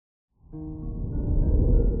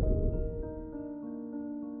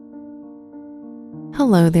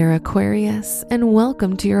Hello there, Aquarius, and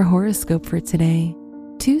welcome to your horoscope for today,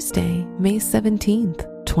 Tuesday, May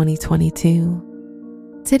 17th,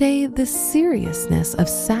 2022. Today, the seriousness of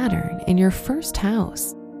Saturn in your first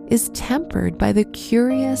house is tempered by the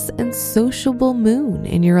curious and sociable moon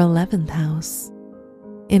in your 11th house.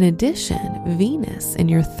 In addition, Venus in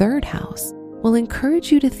your third house will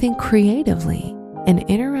encourage you to think creatively and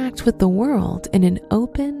interact with the world in an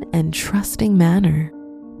open and trusting manner.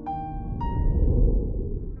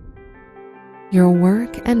 Your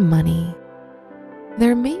work and money.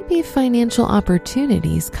 There may be financial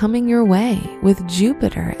opportunities coming your way with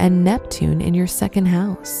Jupiter and Neptune in your second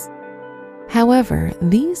house. However,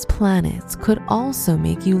 these planets could also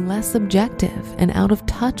make you less objective and out of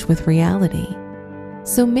touch with reality.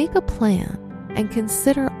 So make a plan and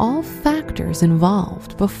consider all factors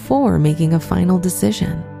involved before making a final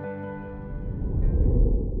decision.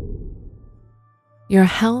 Your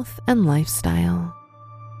health and lifestyle.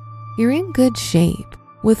 You're in good shape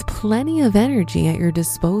with plenty of energy at your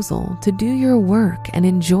disposal to do your work and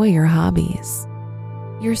enjoy your hobbies.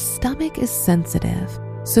 Your stomach is sensitive,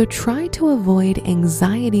 so try to avoid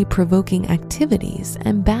anxiety-provoking activities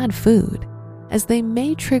and bad food, as they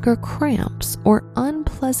may trigger cramps or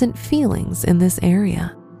unpleasant feelings in this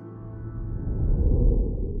area.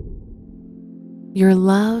 Your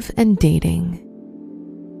love and dating.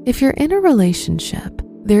 If you're in a relationship,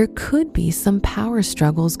 there could be some power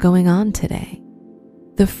struggles going on today.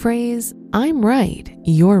 The phrase, "I'm right,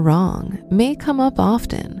 you're wrong," may come up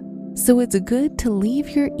often, so it's good to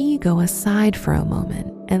leave your ego aside for a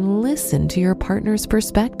moment and listen to your partner's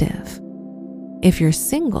perspective. If you're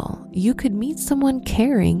single, you could meet someone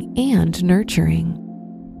caring and nurturing.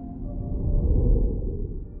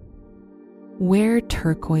 Wear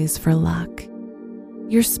turquoise for luck.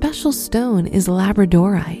 Your special stone is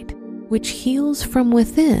labradorite, which heals from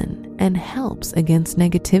within and helps against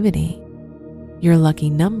negativity. Your lucky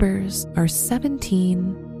numbers are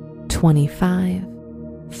 17, 25,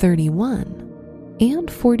 31,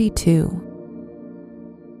 and 42.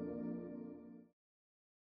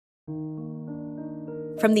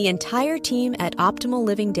 From the entire team at Optimal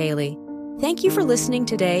Living Daily, thank you for listening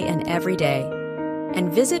today and every day.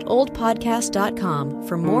 And visit oldpodcast.com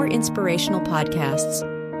for more inspirational podcasts.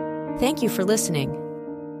 Thank you for listening.